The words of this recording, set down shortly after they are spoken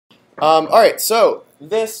Alright, so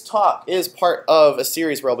this talk is part of a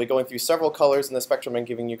series where I'll be going through several colors in the spectrum and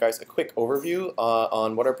giving you guys a quick overview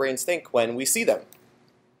on what our brains think when we see them.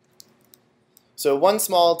 So one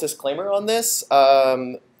small disclaimer on this,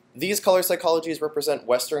 these color psychologies represent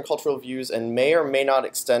Western cultural views and may or may not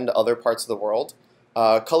extend to other parts of the world.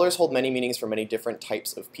 Colors hold many meanings for many different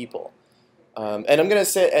types of people. And I'm going to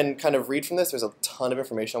sit and kind of read from this. There's a ton of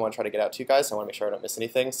information I want to try to get out to you guys. So I want to make sure I don't miss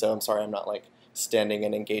anything. So I'm sorry I'm not like standing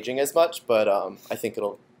and engaging as much, but I think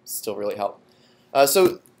it'll still really help.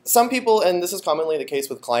 So some people, and this is commonly the case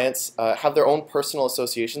with clients, have their own personal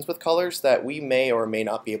associations with colors that we may or may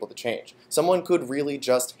not be able to change. Someone could really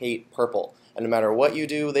just hate purple, and no matter what you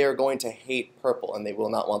do, they are going to hate purple, and they will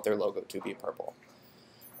not want their logo to be purple.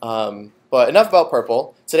 But enough about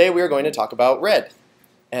purple. Today we are going to talk about red.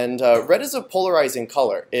 And red is a polarizing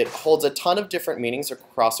color. It holds a ton of different meanings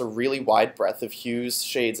across a really wide breadth of hues,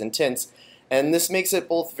 shades, and tints, and this makes it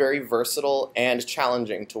both very versatile and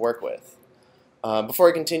challenging to work with. Before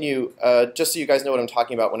I continue, just so you guys know what I'm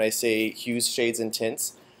talking about when I say hues, shades, and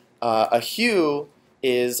tints, a hue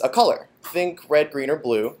is a color. Think red, green, or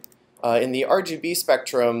blue. In the RGB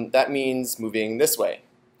spectrum, that means moving this way.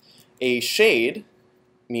 A shade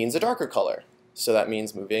means a darker color, so that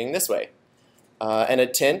means moving this way. And a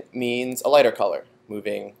tint means a lighter color,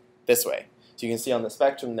 moving this way. So you can see on the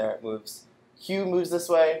spectrum there, it moves. Hue moves this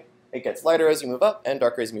way, it gets lighter as you move up, and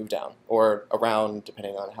darker as you move down, or around,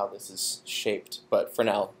 depending on how this is shaped, but for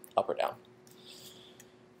now, up or down.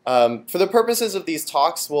 For the purposes of these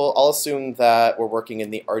talks, I'll assume that we're working in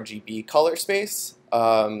the RGB color space,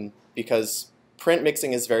 because print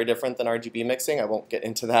mixing is very different than RGB mixing. I won't get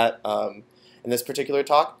into that in this particular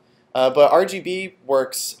talk. But RGB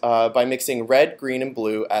works by mixing red, green, and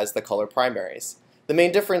blue as the color primaries. The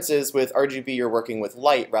main difference is with RGB you're working with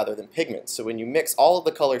light rather than pigments. So when you mix all of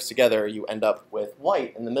the colors together, you end up with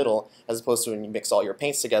white in the middle, as opposed to when you mix all your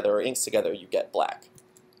paints together or inks together, you get black.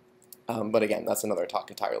 But again, that's another talk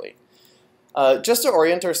entirely. Just to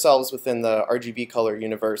orient ourselves within the RGB color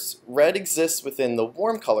universe, red exists within the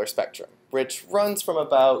warm color spectrum, which runs from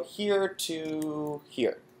about here to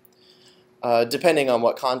here. Depending on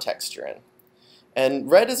what context you're in.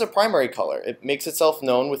 And red is a primary color. It makes itself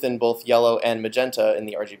known within both yellow and magenta in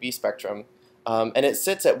the RGB spectrum, and it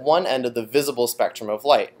sits at one end of the visible spectrum of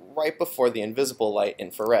light, right before the invisible light,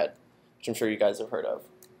 infrared, which I'm sure you guys have heard of.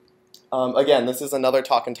 Again, this is another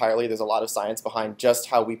talk entirely. There's a lot of science behind just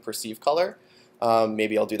how we perceive color.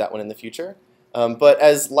 Maybe I'll do that one in the future. But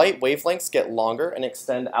as light wavelengths get longer and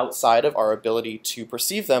extend outside of our ability to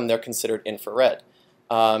perceive them, they're considered infrared.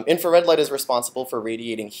 Infrared light is responsible for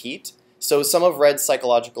radiating heat, so some of red's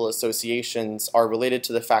psychological associations are related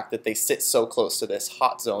to the fact that they sit so close to this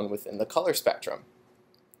hot zone within the color spectrum.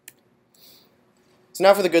 So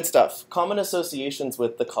now for the good stuff. Common associations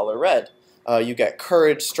with the color red. You get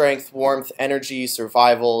courage, strength, warmth, energy,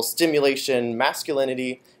 survival, stimulation,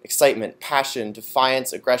 masculinity, excitement, passion,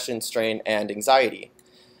 defiance, aggression, strain, and anxiety.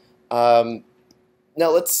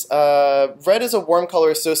 Now red is a warm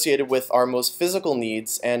color associated with our most physical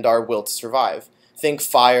needs and our will to survive. Think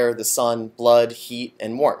fire, the sun, blood, heat,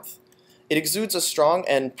 and warmth. It exudes a strong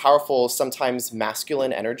and powerful, sometimes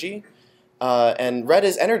masculine energy, and red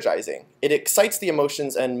is energizing. It excites the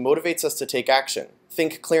emotions and motivates us to take action.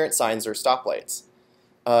 Think clearance signs or stoplights.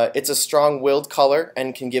 It's a strong-willed color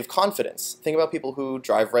and can give confidence. Think about people who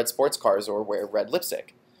drive red sports cars or wear red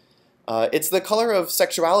lipstick. It's the color of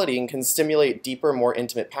sexuality and can stimulate deeper, more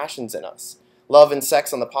intimate passions in us. Love and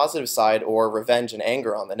sex on the positive side, or revenge and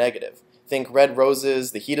anger on the negative. Think red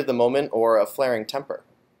roses, the heat of the moment, or a flaring temper.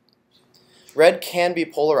 Red can be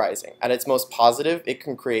polarizing. At its most positive, it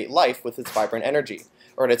can create life with its vibrant energy.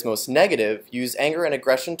 Or at its most negative, use anger and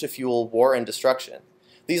aggression to fuel war and destruction.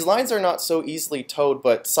 These lines are not so easily towed,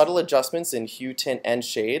 but subtle adjustments in hue, tint, and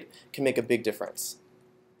shade can make a big difference.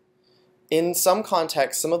 In some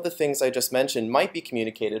contexts, some of the things I just mentioned might be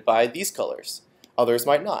communicated by these colors. Others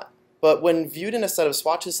might not. But when viewed in a set of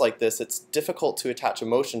swatches like this, it's difficult to attach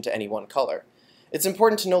emotion to any one color. It's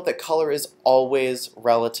important to note that color is always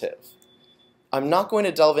relative. I'm not going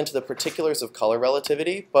to delve into the particulars of color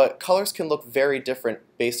relativity, but colors can look very different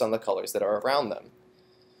based on the colors that are around them.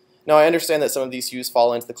 Now, I understand that some of these hues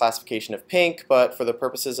fall into the classification of pink, but for the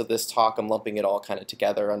purposes of this talk, I'm lumping it all kind of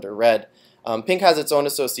together under red. Pink has its own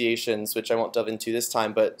associations, which I won't delve into this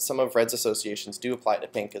time, but some of red's associations do apply to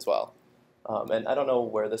pink as well. And I don't know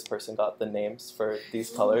where this person got the names for these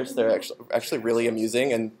colors. They're actually really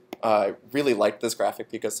amusing, and I really like this graphic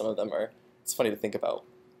because some of them are, it's funny to think about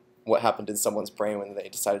what happened in someone's brain when they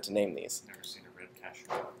decided to name these. Never seen a red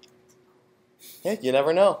cashew. Yeah, you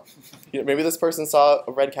never know. Maybe this person saw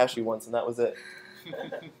a red cashew once and that was it.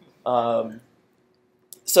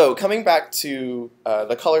 So coming back to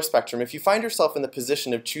the color spectrum, if you find yourself in the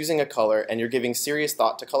position of choosing a color and you're giving serious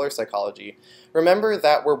thought to color psychology, remember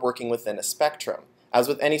that we're working within a spectrum. As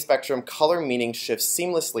with any spectrum, color meaning shifts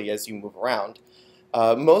seamlessly as you move around.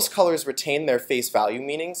 Most colors retain their face value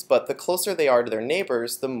meanings, but the closer they are to their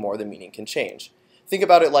neighbors, the more the meaning can change. Think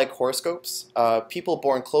about it like horoscopes. People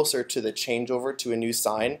born closer to the changeover to a new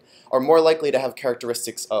sign are more likely to have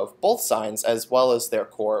characteristics of both signs as well as their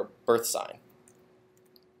core birth sign.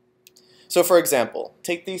 So for example,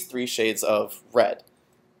 take these 3 shades of red.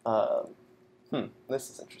 This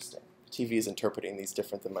is interesting. TV is interpreting these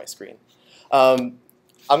different than my screen. I'm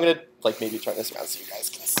going to maybe turn this around so you guys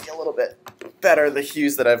can see a little bit better the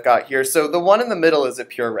hues that I've got here. So the one in the middle is a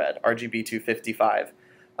pure red, RGB 255.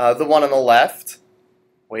 The one on the left,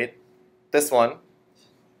 this one.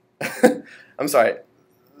 I'm sorry,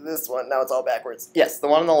 this one, now it's all backwards. Yes, the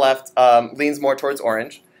one on the left leans more towards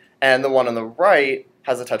orange, and the one on the right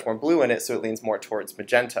has a touch more blue in it, so it leans more towards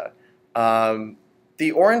magenta.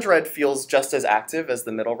 The orange red feels just as active as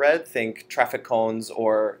the middle red, think traffic cones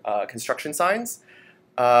or construction signs.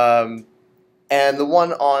 And the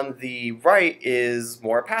one on the right is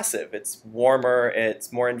more passive. It's warmer,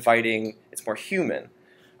 it's more inviting, it's more human.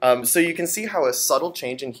 So you can see how a subtle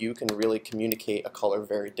change in hue can really communicate a color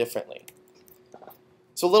very differently.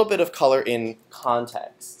 So a little bit of color in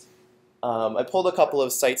context. I pulled a couple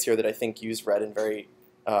of sites here that I think use red in very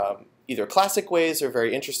either classic ways or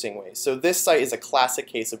very interesting ways. So this site is a classic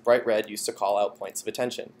case of bright red used to call out points of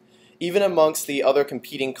attention. Even amongst the other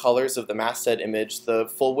competing colors of the masthead image, the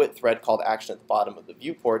full-width red call to action at the bottom of the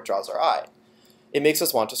viewport draws our eye. It makes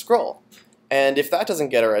us want to scroll. And if that doesn't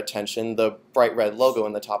get our attention, the bright red logo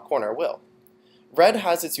in the top corner will. Red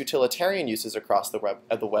has its utilitarian uses across the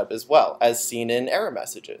web as well, as seen in error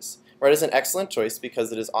messages. Red is an excellent choice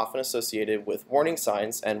because it is often associated with warning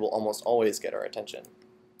signs and will almost always get our attention.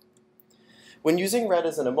 When using red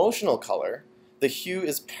as an emotional color, the hue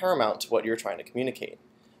is paramount to what you're trying to communicate.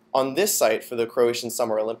 On this site for the Croatian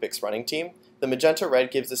Summer Olympics running team, the magenta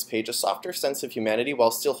red gives this page a softer sense of humanity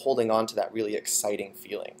while still holding on to that really exciting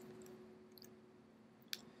feeling.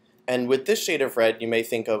 And with this shade of red, you may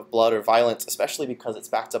think of blood or violence, especially because it's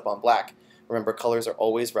backed up on black. Remember, colors are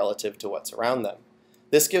always relative to what's around them.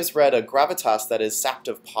 This gives red a gravitas that is sapped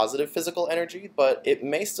of positive physical energy, but it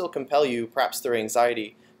may still compel you, perhaps through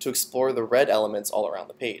anxiety, to explore the red elements all around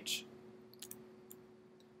the page.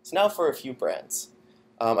 So now for a few brands.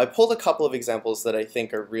 I pulled a couple of examples that I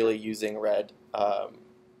think are really using red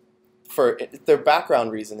for their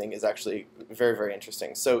background reasoning is actually very, very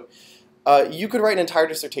interesting. So you could write an entire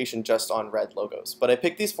dissertation just on red logos, but I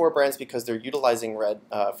picked these 4 brands because they're utilizing red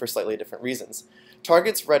for slightly different reasons.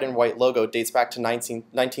 Target's red and white logo dates back to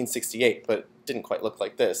 1968, but didn't quite look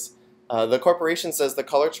like this. The corporation says the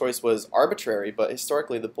color choice was arbitrary, but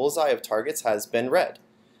historically the bullseye of Target's has been red,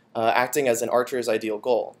 acting as an archer's ideal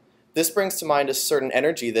goal. This brings to mind a certain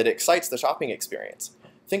energy that excites the shopping experience.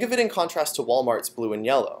 Think of it in contrast to Walmart's blue and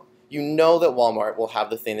yellow. You know that Walmart will have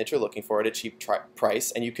the thing that you're looking for at a cheap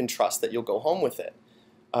price, and you can trust that you'll go home with it.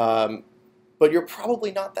 But you're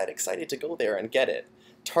probably not that excited to go there and get it.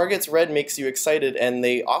 Target's red makes you excited, and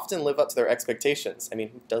they often live up to their expectations. I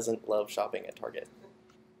mean, who doesn't love shopping at Target?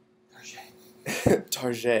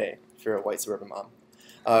 Target, if you're a white suburban mom.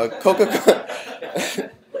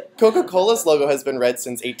 Coca-Cola's logo has been red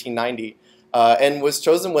since 1890 and was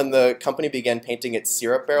chosen when the company began painting its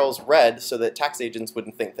syrup barrels red so that tax agents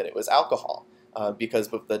wouldn't think that it was alcohol because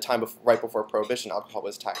of the time right before Prohibition, alcohol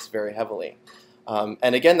was taxed very heavily.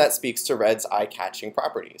 And again, that speaks to red's eye-catching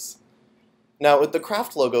properties. Now, with the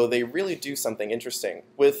Kraft logo, they really do something interesting.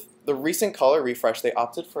 With the recent color refresh, they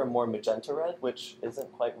opted for a more magenta red, which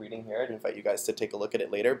isn't quite reading here. I'd invite you guys to take a look at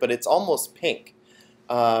it later, but it's almost pink.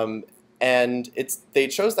 And they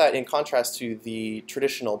chose that in contrast to the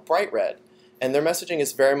traditional bright red. And their messaging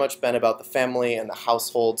has very much been about the family and the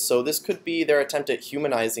household, so this could be their attempt at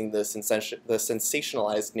humanizing the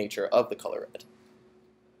sensationalized nature of the color red.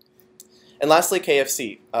 And lastly,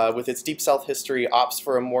 KFC, with its Deep South history, opts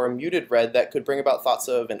for a more muted red that could bring about thoughts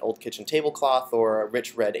of an old kitchen tablecloth or a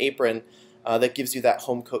rich red apron that gives you that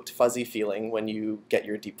home-cooked fuzzy feeling when you get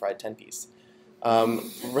your deep-fried 10-piece.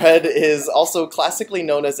 Red is also classically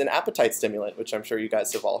known as an appetite stimulant, which I'm sure you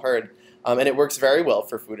guys have all heard, and it works very well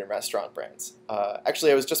for food and restaurant brands.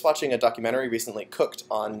 Actually, I was just watching a documentary recently, Cooked,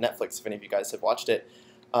 on Netflix, if any of you guys have watched it,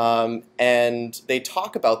 and they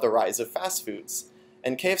talk about the rise of fast foods.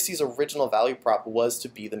 And KFC's original value prop was to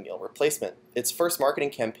be the meal replacement. Its first marketing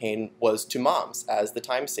campaign was to moms as the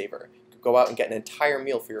time saver. You could go out and get an entire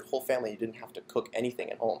meal for your whole family. You didn't have to cook anything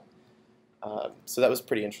at home. So that was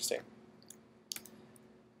pretty interesting.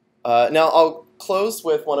 Now, I'll close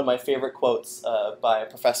with one of my favorite quotes by a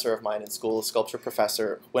professor of mine in school, a sculpture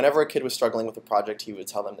professor. Whenever a kid was struggling with a project, he would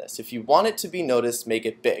tell them this: if you want it to be noticed, make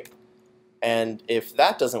it big. And if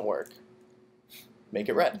that doesn't work, make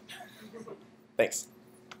it red. Thanks.